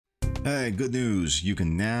Hey, good news! You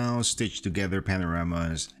can now stitch together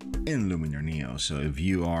panoramas in Luminar Neo. So if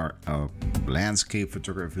you are a landscape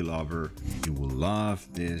photography lover, you will love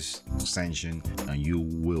this extension and you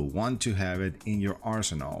will want to have it in your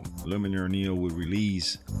arsenal. Luminar Neo will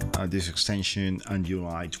release this extension on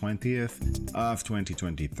July 20th of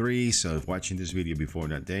 2023. So if watching this video before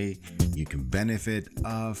that day, you can benefit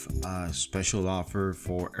of a special offer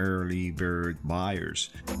for early bird buyers.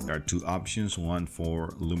 There are two options, one for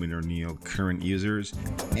Luminar Neo current users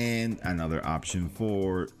and another option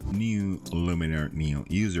for new Luminar Neo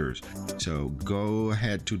users. So go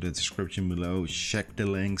ahead to the description below, check the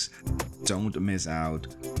links, don't miss out,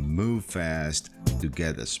 move fast to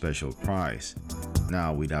get a special price.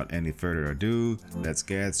 Now without any further ado, let's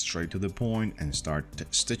get straight to the point and start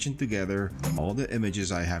stitching together all the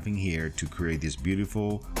images I have in here to create this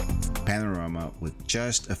beautiful panorama with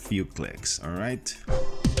just a few clicks. All right.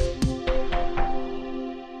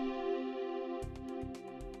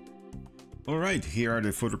 Alright, here are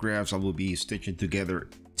the photographs I will be stitching together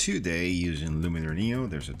today using Luminar Neo.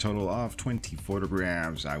 There's a total of 20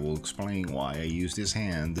 photographs. I will explain why I use this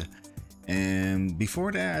hand. And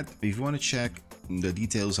before that, if you want to check the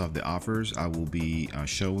details of the offers, I will be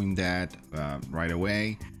showing that right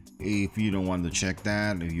away. If you don't want to check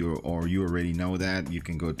that, if you already know that, you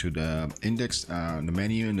can go to the index, the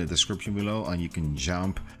menu in the description below, and you can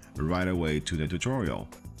jump right away to the tutorial.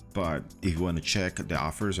 But if you want to check the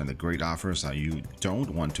offers and the great offers that you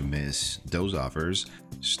don't want to miss those offers,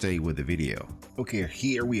 stay with the video. Okay,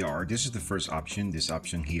 here we are. This is the first option. This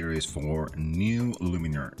option here is for new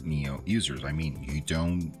Luminar Neo users. I mean, you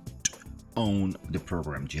don't own the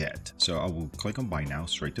program yet. So I will click on buy now,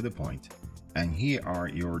 straight to the point. And here are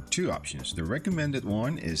your two options. The recommended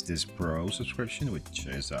one is this Pro subscription, which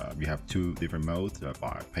is you have two different modes,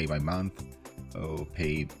 pay by month or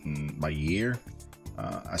pay by year.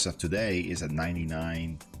 As of today is at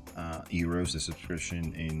 99 euros the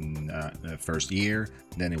subscription in the first year,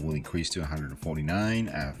 then it will increase to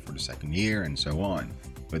 149 for the second year, and so on.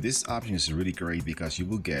 But this option is really great because you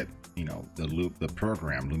will get, you know, the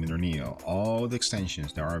program Luminar Neo, all the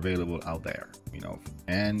extensions that are available out there, you know,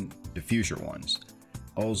 and the future ones.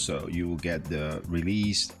 Also, you will get the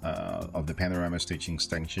release of the panorama stitching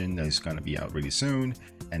extension that is going to be out really soon,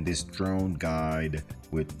 and this drone guide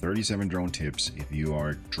with 37 drone tips. If you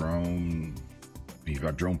are drone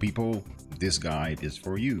people, this guide is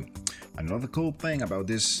for you. Another cool thing about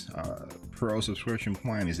this Pro subscription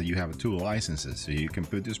plan is that you have 2 licenses, so you can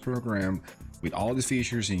put this program with all the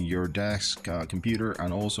features in your desk computer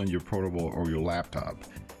and also in your portable or your laptop.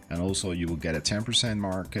 And also you will get a 10%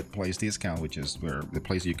 marketplace discount, which is where the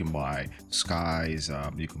place you can buy skies,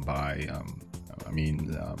 you can buy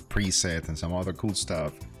presets and some other cool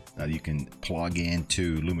stuff that you can plug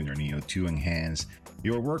into Luminar Neo to enhance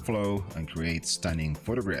your workflow and create stunning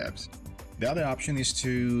photographs. The other option is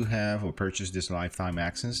to have or purchase this lifetime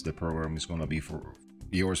access. The program is going to be for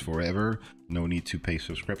yours forever. No need to pay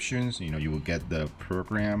subscriptions. You know, you will get the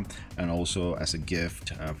program, and also as a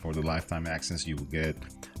gift for the lifetime access, you will get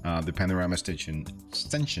the panorama stitching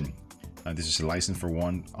extension. This is a license for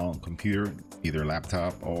one on computer, either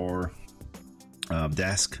laptop or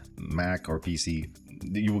desk, Mac or PC.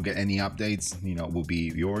 You will get any updates, you know, will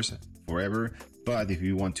be yours forever. But if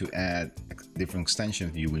you want to add different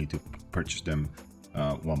extensions, you will need to purchase them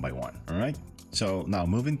one by one. All right. So now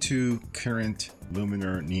moving to current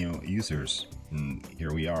Luminar Neo users.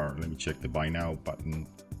 Here we are. Let me check the buy now button.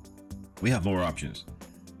 We have more options.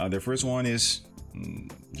 The first one is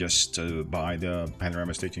just to buy the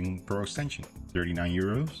Panorama Stitching Pro extension, 39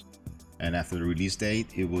 euros. And after the release date,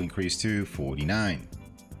 it will increase to 49.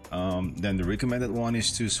 Then the recommended one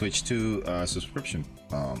is to switch to a subscription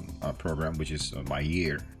program, which is by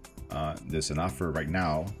year. There's an offer right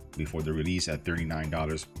now before the release at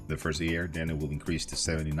 $39 the first year, then it will increase to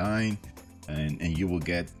 79, and you will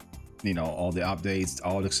get, you know, all the updates,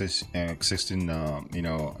 all the existing you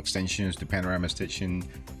know, extensions, the panorama stitching,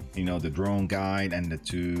 you know, the drone guide, and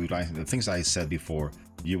the things I said before.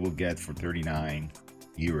 You will get for 39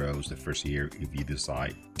 euros the first year if you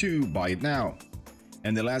decide to buy it now.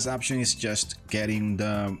 And the last option is just getting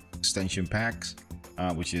the extension packs,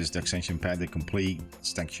 which is the extension pack, the complete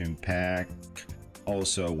extension pack,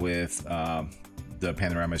 also with the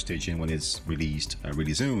panorama stitching when it's released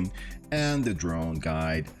really soon, and the drone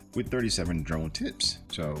guide with 37 drone tips.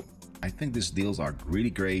 So I think these deals are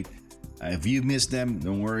really great. If you miss them,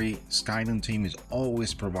 don't worry. Skyline team is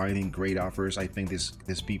always providing great offers. I think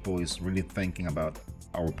this people is really thinking about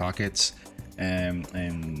our pockets, and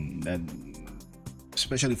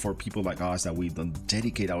especially for people like us that we don't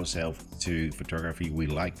dedicate ourselves to photography. We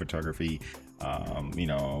like photography. You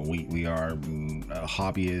know, we are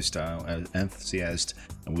hobbyists, enthusiasts,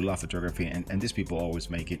 and we love photography, and these people always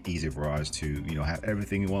make it easy for us to, you know, have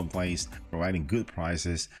everything in one place, providing good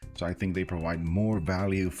prices. So I think they provide more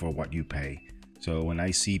value for what you pay. So when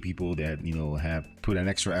I see people that, you know, have put an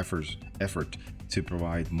extra effort to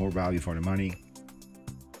provide more value for the money,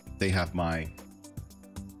 they have my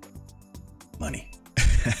money.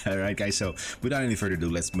 All right, guys, so without any further ado,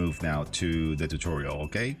 let's move now to the tutorial.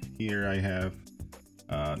 Okay, here I have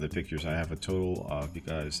the pictures. I have a total of,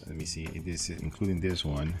 because let me see, it is including this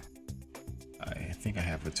one, I think I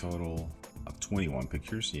have a total of 21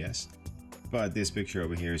 pictures. Yes, but this picture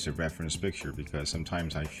over here is a reference picture, because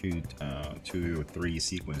sometimes I shoot 2 or 3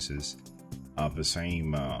 sequences of the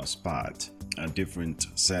same spot at different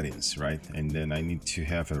settings, right? And then I need to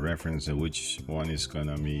have a reference of which one is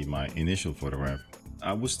gonna be my initial photograph.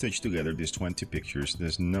 I will stitch together these 20 pictures.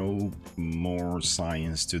 There's no more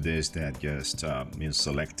science to this than just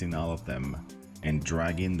selecting all of them and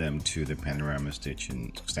dragging them to the panorama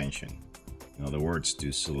stitching extension. In other words,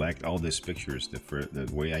 to select all these pictures, the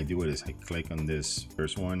way I do it is I click on this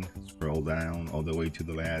first one, scroll down all the way to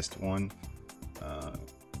the last one,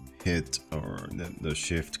 hit or the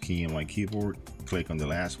shift key on my keyboard, click on the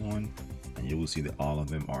last one, and you will see that all of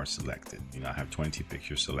them are selected. You know, I have 20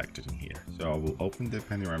 pictures selected in here. So I will open the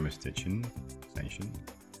panorama stitching extension,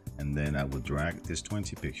 and then I will drag these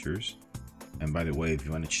 20 pictures. And by the way, if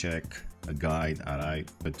you want to check a guide that I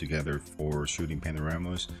put together for shooting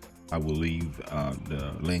panoramas, I will leave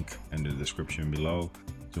the link in the description below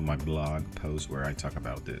to my blog post where I talk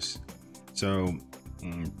about this. So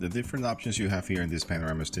the different options you have here in this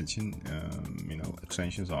panorama stitching, you know,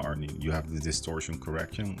 extensions are, you have the distortion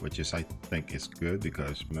correction, which is, I think, is good,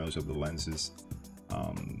 because most of the lenses,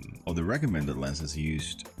 or the recommended lenses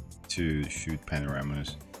used to shoot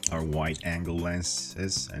panoramas, are wide angle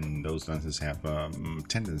lenses, and those lenses have a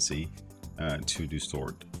tendency to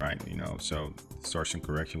distort, right? You know, so distortion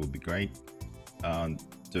correction would be great.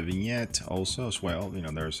 The vignette also as well, you know,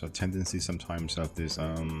 there's a tendency sometimes of these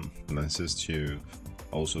lenses to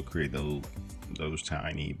also create those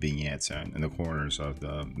tiny vignettes in the corners of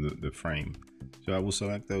the frame. So I will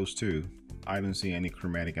select those two. I don't see any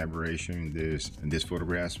chromatic aberration in this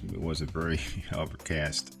photograph. It was a very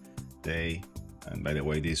overcast day, and by the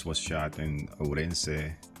way, this was shot in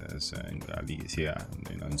Ourense, that's in Galicia,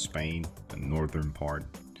 you know, in Spain, the northern part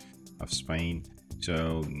of Spain.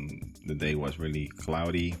 So the day was really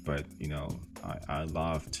cloudy, but you know, I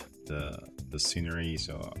loved the scenery.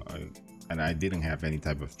 So I didn't have any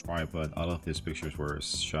type of tripod. All of these pictures were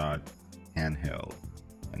shot handheld,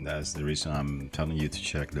 and that's the reason I'm telling you to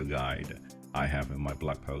check the guide I have in my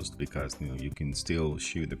blog post, because you know, you can still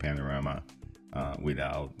shoot the panorama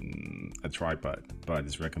without a tripod, but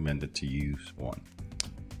it's recommended to use one.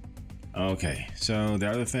 Okay, so the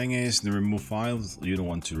other thing is the remove files. You don't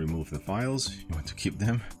want to remove the files, you want to keep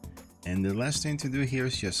them. And the last thing to do here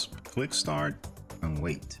is just click start and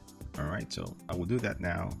wait. All right, so I will do that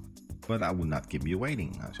now, but I will not keep you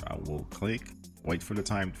waiting. So I will click, wait for the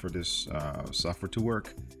time for this software to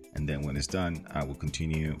work, and then when it's done, I will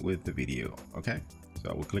continue with the video. Okay, so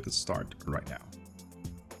I will click start right now.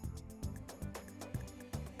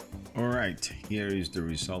 All right, here is the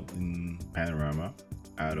resulting panorama.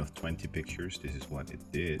 Out of 20 pictures, this is what it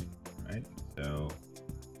did, right? So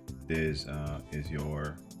this is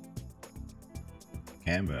your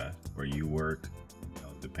canvas where you work, you know,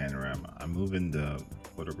 the panorama. I'm moving the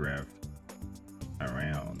photograph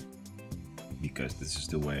around because this is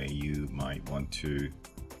the way you might want to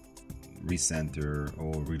recenter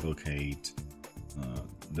or relocate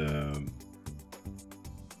the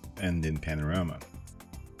ending panorama.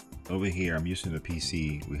 Over here, I'm using the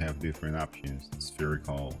PC. We have different options: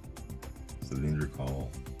 spherical, cylindrical,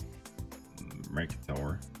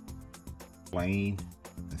 Mercator, plane,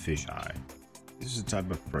 and fisheye. This is a type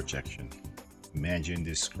of projection. Imagine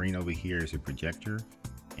this screen over here is a projector,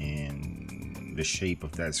 and the shape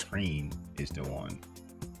of that screen is the one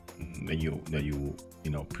that you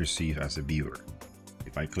know perceive as a viewer.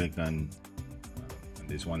 If I click on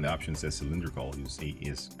this one, the option says cylindrical. You see,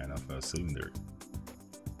 is kind of a cylinder,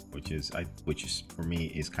 which is for me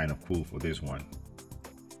is kind of cool for this one.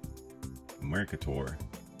 Mercator,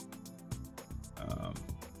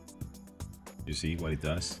 you see what it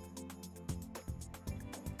does,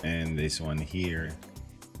 and this one here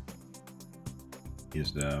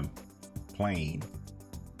is the plane,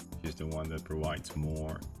 which is the one that provides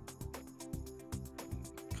more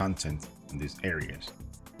content in these areas.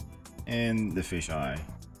 And the fisheye,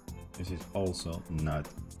 this is also not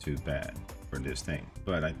too bad for this thing,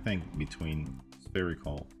 but I think between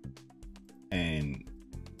spherical and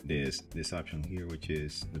this option here, which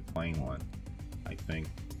is the plain one. I think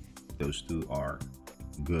those two are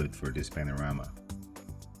good for this panorama.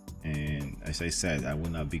 And as I said, I will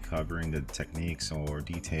not be covering the techniques or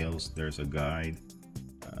details. There's a guide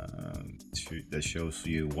that shows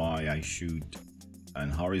you why I shoot an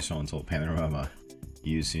horizontal panorama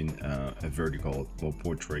using a vertical or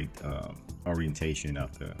portrait orientation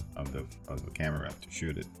of the camera to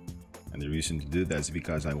shoot it. And the reason to do that is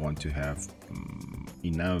because I want to have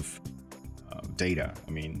enough data,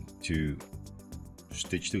 I mean, to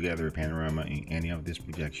stitch together a panorama in any of these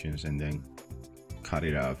projections and then cut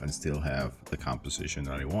it off and still have the composition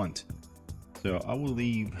that I want. So I will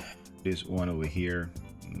leave this one over here.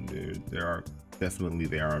 There are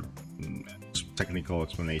technical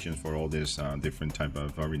explanations for all these different type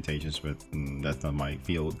of orientations, but that's not my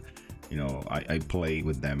field. You know, I play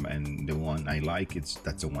with them, and the one I like,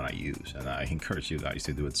 that's the one I use, and I encourage you guys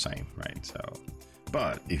to do the same, right? So,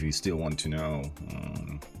 but if you still want to know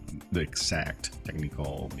the exact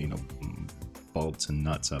technical, you know, bolts and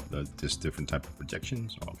nuts of this different type of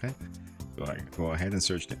projections, okay, go ahead and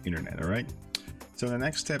search the internet. All right, so the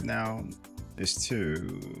next step now is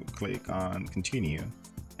to click on continue,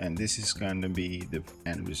 and this is going to be the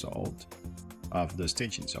end result of the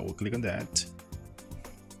stitching. So we'll click on that,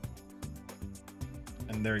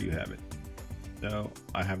 and there you have it. So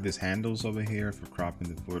I have these handles over here for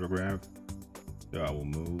cropping the photograph. So I will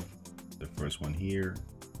move the first one here,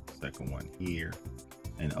 second one here,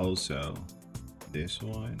 and also this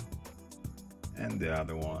one and the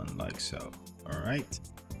other one like so. All right,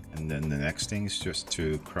 and then the next thing is just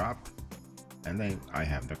to crop, and then I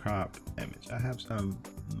have the crop image. I have some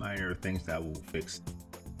minor things that will fix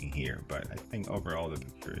in here, but I think overall the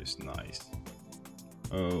picture is nice.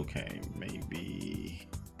 Okay, maybe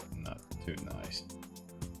not too nice.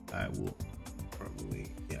 I will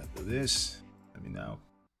probably do this. Let me know.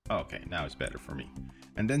 Okay, now it's better for me.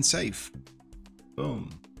 And then save. Boom.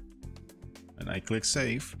 And I click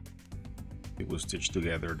save. It will stitch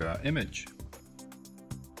together the image.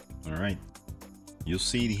 All right. You'll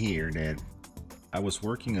see here that I was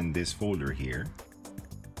working on this folder here,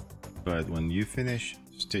 but when you finish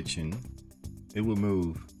stitching, it will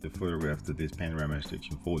move the photograph to this panorama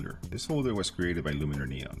stitching folder. This folder was created by Luminar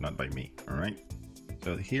Neo, not by me. All right.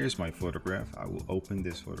 So here's my photograph. I will open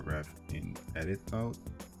this photograph in edit mode.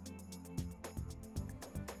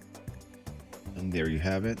 And there you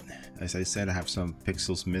have it. As I said, I have some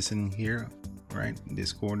pixels missing here, right?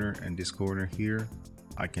 This corner and this corner here.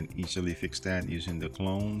 I can easily fix that using the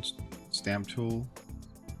clone stamp tool.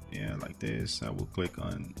 Yeah, like this. I will click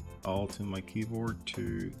on Alt in my keyboard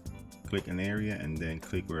to click an area and then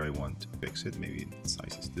click where I want to fix it. Maybe the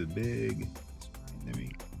size is too big. Let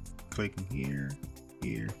me click in here,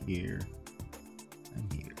 here, here,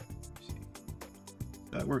 and here. See,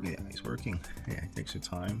 that working? Yeah, it's working. Yeah, it takes some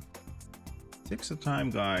time. It takes some time,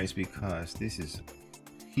 guys, because this is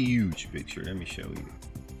a huge picture. Let me show you.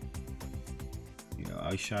 You know,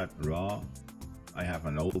 I shot raw. I have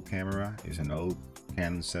an old camera. It's an old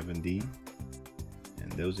Canon 7D.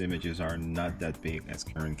 And those images are not that big as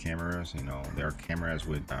current cameras. You know, there are cameras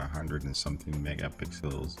with 100 and something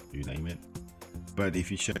megapixels, you name it. But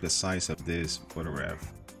if you check the size of this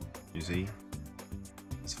photograph, you see,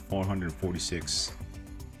 it's 446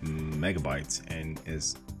 megabytes and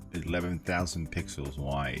is 11,000 pixels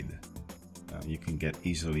wide. You can get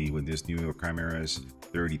easily with this newer cameras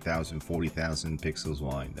 30,000, 40,000 pixels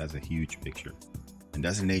wide. That's a huge picture. And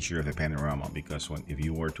that's the nature of a panorama, because if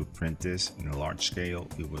you were to print this in a large scale,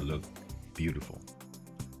 it will look beautiful.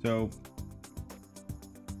 So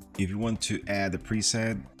if you want to add a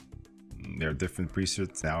preset, there are different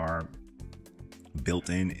presets that are built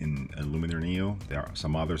in Luminar Neo. There are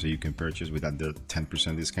some others that you can purchase without the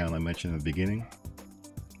 10% discount I mentioned at the beginning.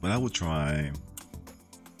 But I will try,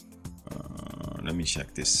 let me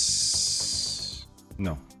check this.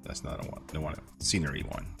 No, that's not the one, scenery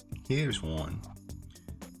one. Here's one.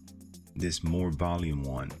 This more volume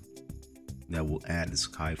one that will add the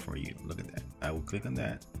sky for you. Look at that. I will click on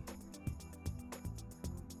that.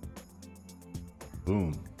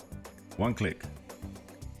 Boom. One click.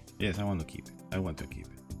 Yes, I want to keep it. I want to keep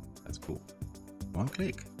it. That's cool. One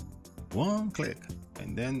click. One click.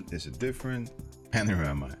 And then there's a different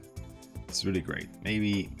panorama. It's really great.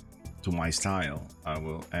 Maybe to my style, I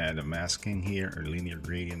will add a masking here, or linear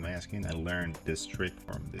gradient masking. I learned this trick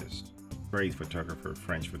from this great photographer,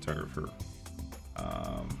 French photographer,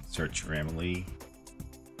 Serge Ramely,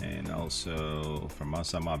 and also from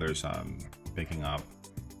some others I'm picking up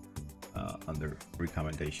under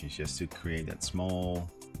recommendations, just to create that small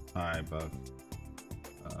type of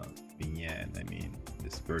vignette. I mean,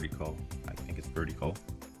 this vertical, I think it's vertical,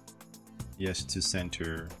 just to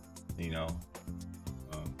center, you know,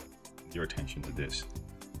 your attention to this.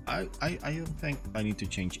 I don't think I need to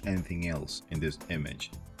change anything else in this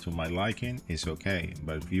image. To my liking is okay,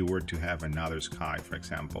 but if you were to have another sky, for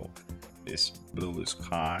example, this blue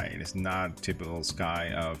sky, it's not typical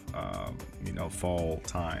sky of you know, fall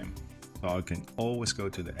time, so I can always go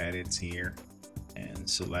to the edits here and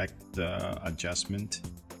select the adjustment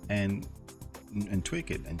and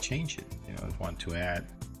tweak it and change it. You know, if I want to add,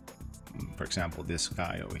 for example, this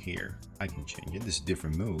sky over here, I can change it. This is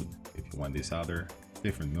different mood. If you want this other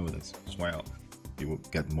different mood as well, you will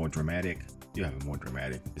get more dramatic. You have a more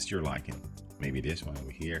dramatic. It's your liking. Maybe this one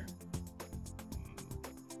over here.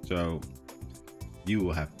 So you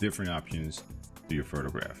will have different options to your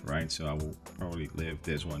photograph, right? So I will probably leave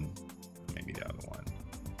this one, maybe the other one,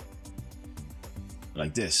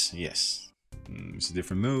 like this. Yes, it's a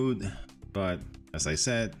different mood, but as I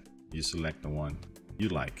said, you select the one you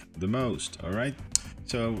like the most. All right,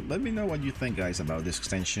 so let me know what you think, guys, about this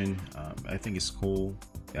extension. I think it's cool.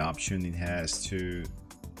 The option it has to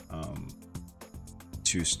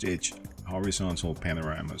stitch horizontal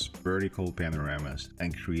panoramas, vertical panoramas,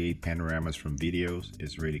 and create panoramas from videos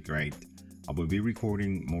is really great. I will be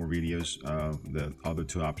recording more videos of the other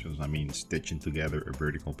two options. I mean, stitching together a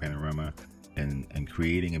vertical panorama and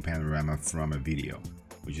creating a panorama from a video,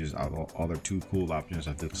 which is other two cool options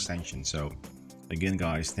of the extension. So again,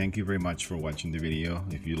 guys, thank you very much for watching the video.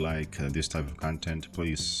 If you like this type of content,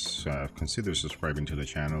 please consider subscribing to the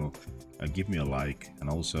channel, give me a like, and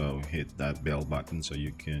also hit that bell button so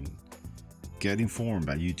you can get informed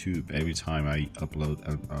by YouTube every time I upload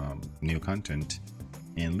new content.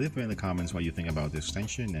 And leave me in the comments what you think about the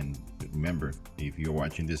extension. And remember, if you're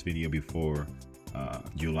watching this video before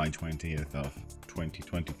July 20th of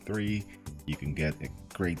 2023, you can get a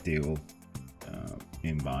great deal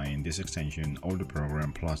in buying this extension or the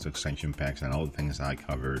program, plus the extension packs and all the things I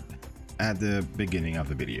covered at the beginning of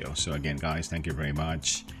the video. So again, guys, thank you very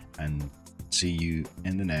much, and see you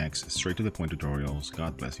in the next straight to the point tutorials.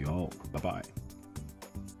 God bless you all. Bye bye.